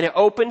life and it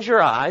opens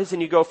your eyes and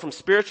you go from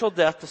spiritual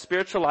death to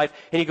spiritual life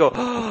and you go,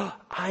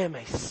 I am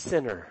a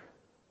sinner.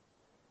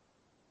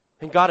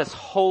 And God is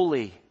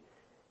holy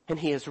and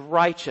He is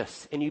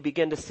righteous, and you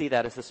begin to see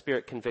that as the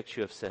Spirit convicts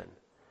you of sin.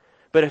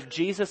 But if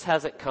Jesus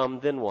hasn't come,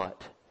 then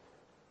what?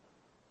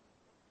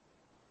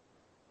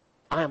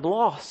 I am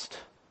lost.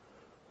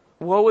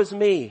 Woe is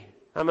me.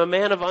 I'm a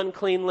man of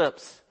unclean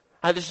lips.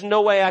 There's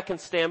no way I can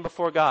stand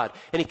before God.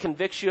 And He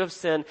convicts you of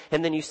sin,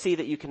 and then you see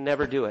that you can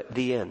never do it.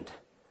 The end.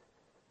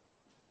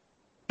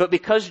 But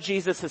because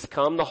Jesus has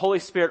come, the Holy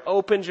Spirit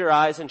opens your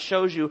eyes and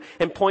shows you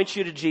and points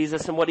you to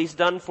Jesus and what He's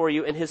done for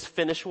you in His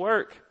finished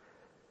work.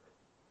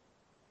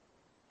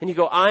 And you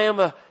go, I am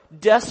a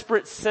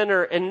desperate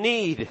sinner in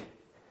need.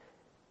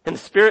 And the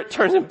Spirit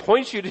turns and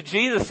points you to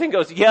Jesus and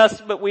goes, yes,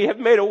 but we have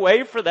made a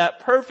way for that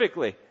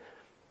perfectly.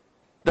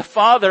 The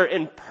Father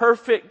in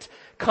perfect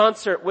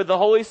concert with the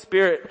Holy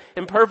Spirit,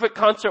 in perfect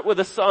concert with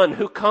the Son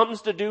who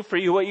comes to do for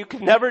you what you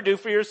can never do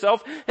for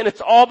yourself, and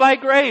it's all by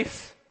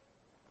grace.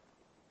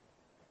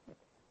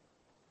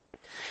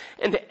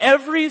 And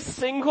every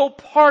single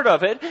part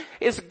of it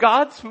is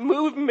God's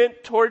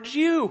movement towards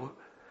you.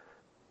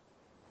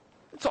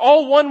 It's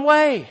all one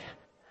way.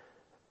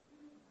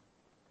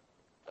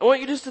 I want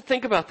you just to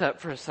think about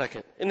that for a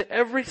second. In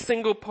every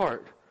single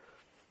part.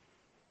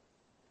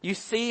 You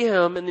see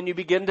Him and then you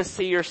begin to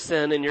see your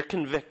sin and you're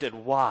convicted.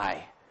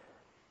 Why?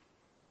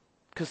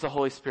 Because the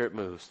Holy Spirit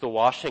moves. The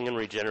washing and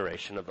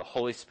regeneration of the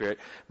Holy Spirit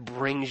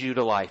brings you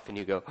to life and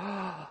you go,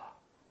 oh,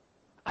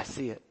 I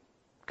see it.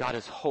 God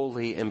is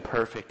holy and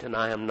perfect and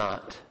I am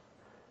not.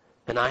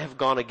 And I have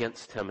gone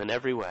against Him in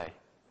every way.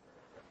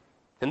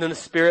 And then the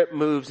Spirit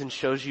moves and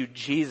shows you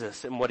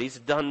Jesus and what He's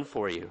done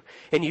for you.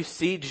 And you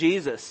see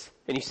Jesus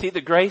and you see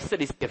the grace that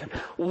He's given.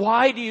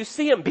 Why do you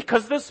see Him?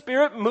 Because the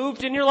Spirit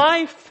moved in your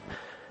life.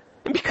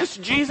 And because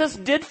Jesus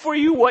did for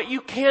you what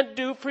you can't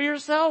do for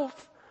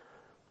yourself.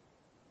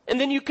 And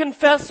then you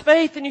confess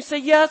faith and you say,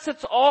 yes,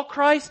 it's all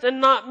Christ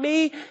and not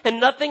me and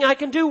nothing I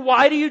can do.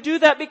 Why do you do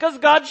that? Because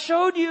God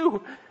showed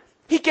you.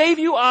 He gave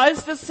you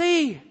eyes to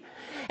see.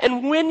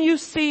 And when you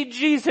see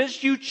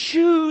Jesus, you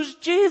choose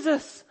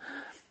Jesus.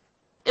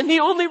 And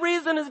the only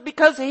reason is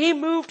because He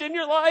moved in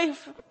your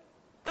life.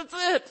 That's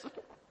it.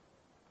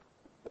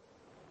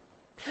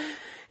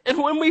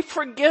 And when we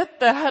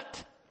forget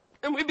that,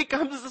 and we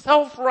become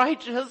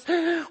self-righteous,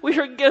 we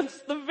are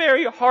against the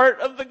very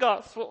heart of the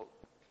gospel.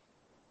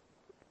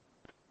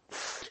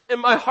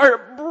 And my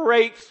heart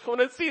breaks when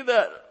I see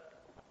that.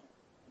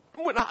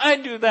 When I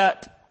do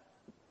that.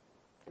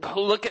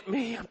 Oh, look at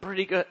me, I'm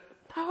pretty good.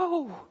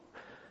 No.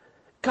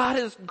 God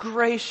is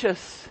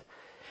gracious.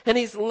 And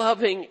He's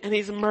loving and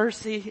He's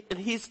mercy and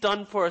He's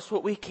done for us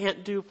what we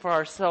can't do for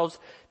ourselves.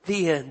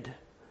 The end.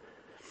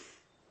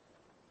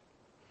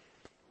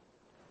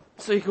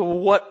 So you go,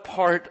 what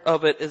part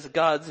of it is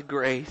God's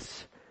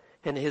grace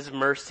and His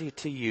mercy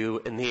to you?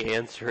 And the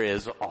answer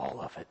is all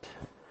of it.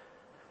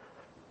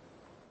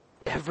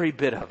 Every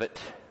bit of it.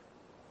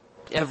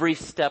 Every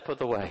step of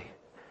the way.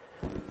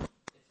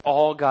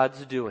 All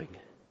God's doing.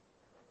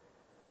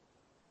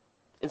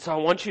 And so I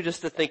want you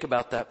just to think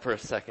about that for a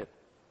second.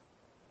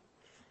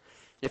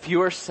 If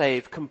you are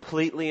saved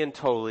completely and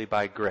totally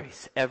by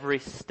grace, every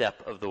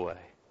step of the way,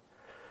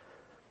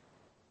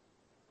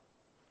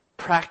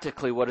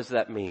 practically, what does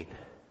that mean?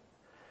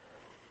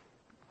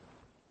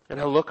 And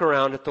I look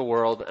around at the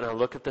world and I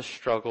look at the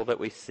struggle that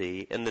we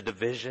see and the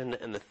division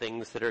and the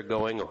things that are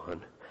going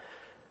on.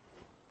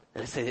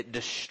 And I say it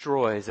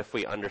destroys, if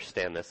we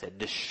understand this, it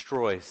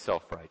destroys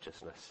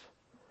self-righteousness.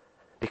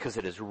 Because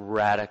it is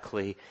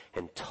radically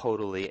and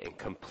totally and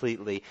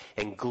completely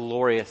and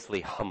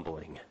gloriously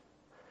humbling.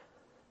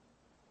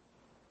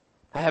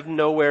 I have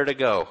nowhere to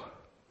go,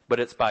 but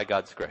it's by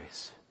God's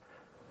grace.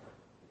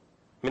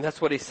 I mean,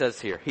 that's what He says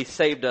here. He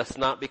saved us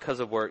not because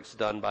of works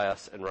done by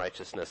us in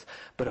righteousness,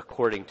 but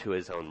according to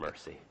His own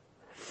mercy.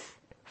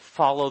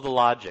 Follow the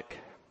logic.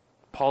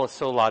 Paul is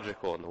so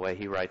logical in the way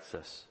he writes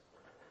this,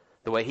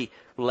 the way he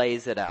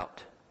lays it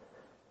out.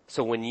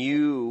 So when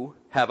you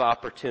have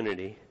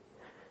opportunity,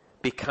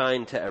 be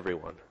kind to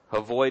everyone.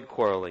 Avoid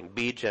quarreling.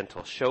 Be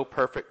gentle. Show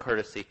perfect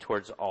courtesy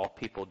towards all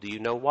people. Do you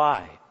know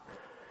why?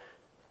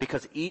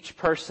 Because each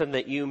person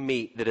that you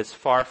meet that is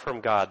far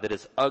from God, that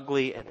is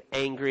ugly and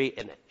angry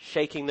and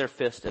shaking their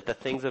fist at the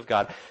things of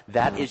God,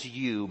 that is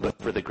you, but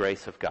for the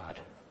grace of God.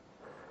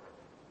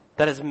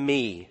 That is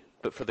me,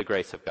 but for the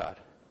grace of God.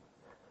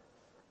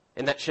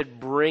 And that should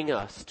bring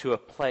us to a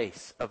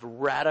place of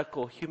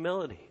radical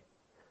humility.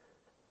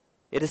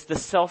 It is the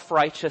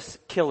self-righteous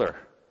killer.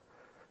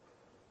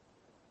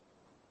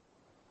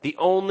 The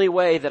only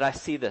way that I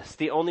see this,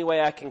 the only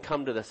way I can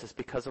come to this is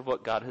because of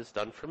what God has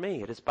done for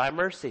me. It is by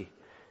mercy.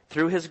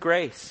 Through His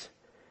grace.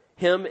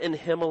 Him and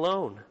Him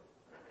alone.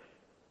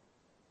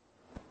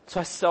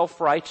 So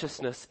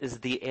self-righteousness is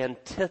the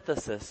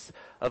antithesis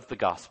of the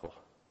gospel.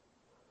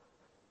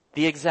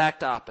 The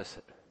exact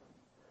opposite.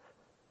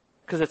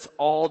 Because it's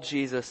all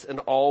Jesus and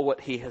all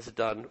what He has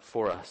done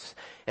for us.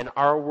 And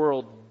our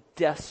world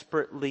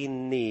desperately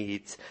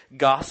needs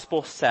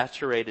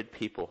gospel-saturated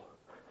people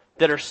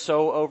that are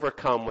so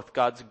overcome with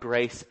God's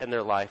grace in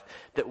their life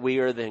that we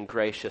are then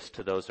gracious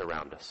to those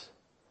around us.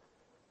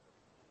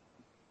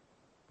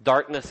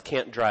 Darkness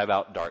can't drive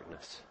out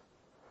darkness.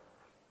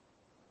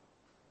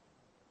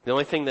 The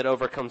only thing that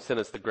overcomes sin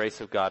is the grace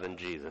of God in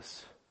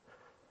Jesus.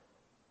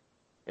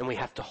 And we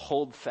have to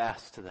hold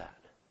fast to that.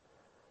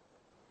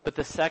 But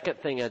the second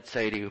thing I'd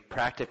say to you,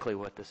 practically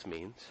what this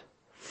means,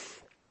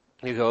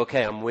 you go,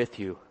 okay, I'm with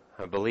you.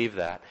 I believe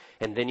that.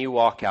 And then you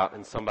walk out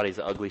and somebody's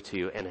ugly to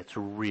you and it's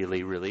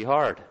really, really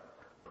hard.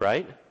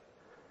 Right?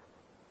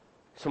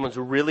 Someone's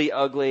really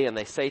ugly and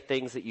they say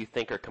things that you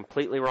think are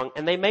completely wrong.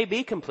 And they may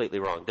be completely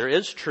wrong. There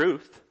is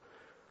truth.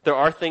 There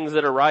are things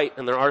that are right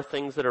and there are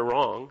things that are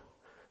wrong.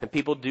 And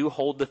people do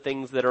hold the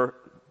things that are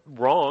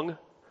wrong,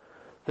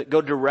 that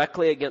go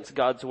directly against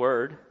God's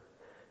word.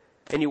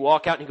 And you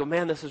walk out and you go,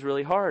 man, this is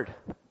really hard.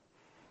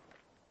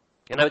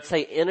 And I would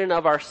say in and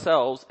of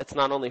ourselves, it's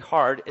not only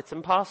hard, it's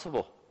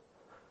impossible.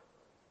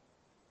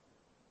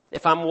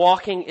 If I'm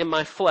walking in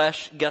my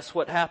flesh, guess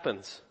what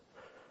happens?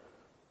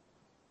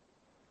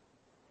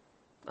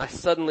 I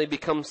suddenly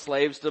become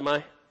slaves to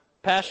my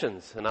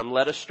passions, and I'm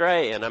led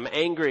astray, and I'm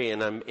angry,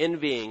 and I'm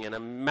envying, and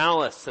I'm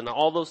malice, and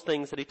all those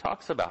things that he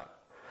talks about.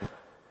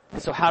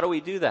 So how do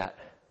we do that?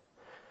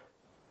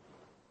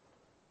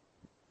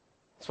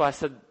 That's why I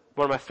said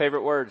one of my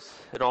favorite words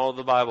in all of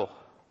the Bible,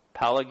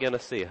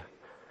 Palagenesia.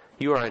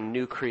 You are a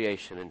new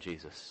creation in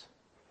Jesus.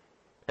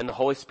 And the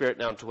Holy Spirit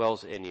now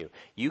dwells in you.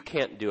 You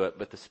can't do it,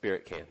 but the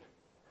Spirit can.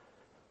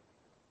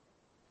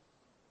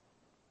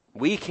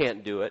 We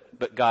can't do it,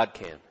 but God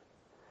can.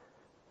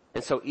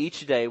 And so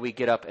each day we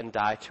get up and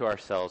die to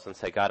ourselves and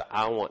say, God,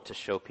 I want to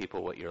show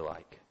people what you're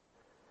like.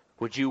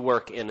 Would you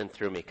work in and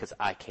through me? Because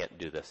I can't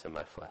do this in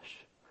my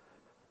flesh.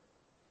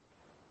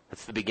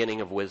 That's the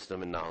beginning of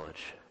wisdom and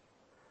knowledge.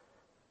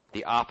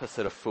 The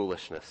opposite of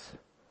foolishness.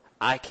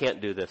 I can't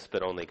do this,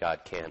 but only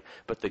God can.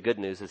 But the good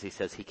news is he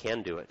says he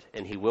can do it,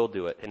 and he will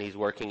do it, and he's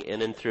working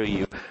in and through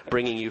you,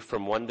 bringing you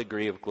from one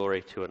degree of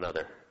glory to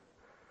another.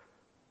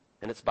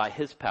 And it's by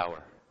his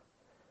power.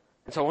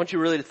 And so I want you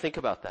really to think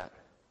about that.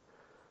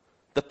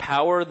 The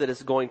power that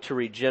is going to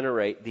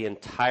regenerate the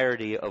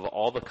entirety of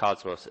all the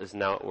cosmos is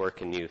now at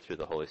work in you through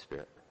the Holy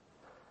Spirit.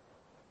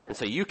 And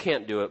so you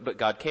can't do it, but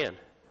God can.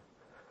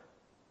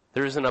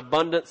 There's an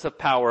abundance of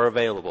power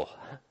available.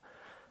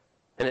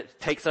 And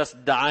it takes us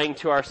dying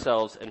to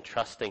ourselves and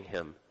trusting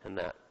him in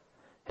that.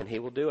 And he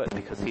will do it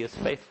because he is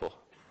faithful.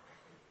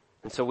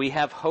 And so we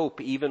have hope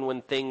even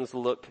when things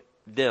look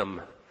dim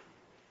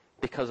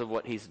because of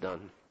what he's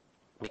done.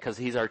 Because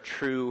he's our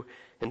true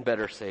and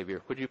better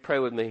Savior. Would you pray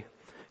with me?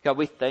 God,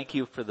 we thank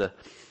you for the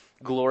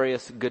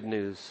glorious good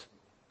news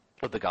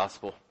of the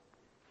gospel.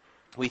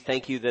 We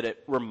thank you that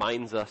it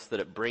reminds us, that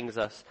it brings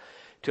us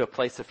to a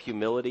place of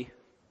humility,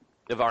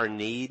 of our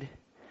need.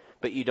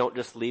 But you don't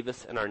just leave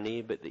us in our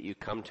need, but that you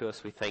come to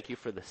us. We thank you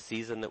for the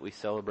season that we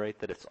celebrate,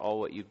 that it's all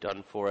what you've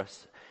done for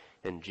us.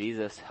 And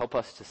Jesus, help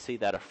us to see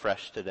that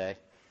afresh today.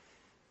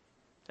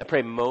 I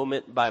pray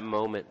moment by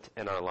moment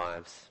in our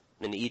lives,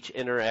 in each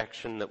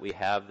interaction that we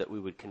have, that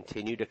we would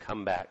continue to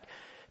come back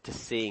to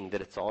seeing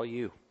that it's all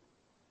you.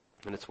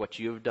 And it's what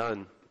you have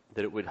done,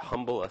 that it would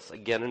humble us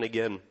again and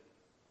again.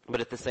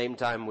 But at the same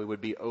time, we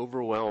would be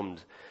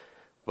overwhelmed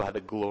by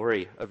the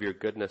glory of your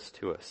goodness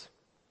to us,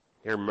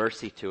 your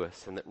mercy to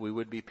us, and that we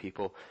would be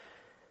people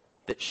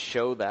that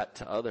show that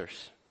to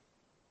others.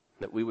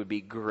 That we would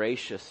be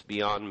gracious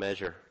beyond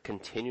measure,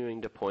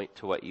 continuing to point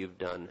to what you've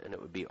done, and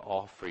it would be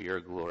all for your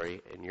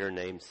glory and your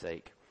name's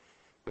sake.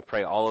 We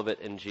pray all of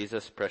it in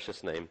Jesus'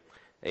 precious name.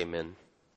 Amen.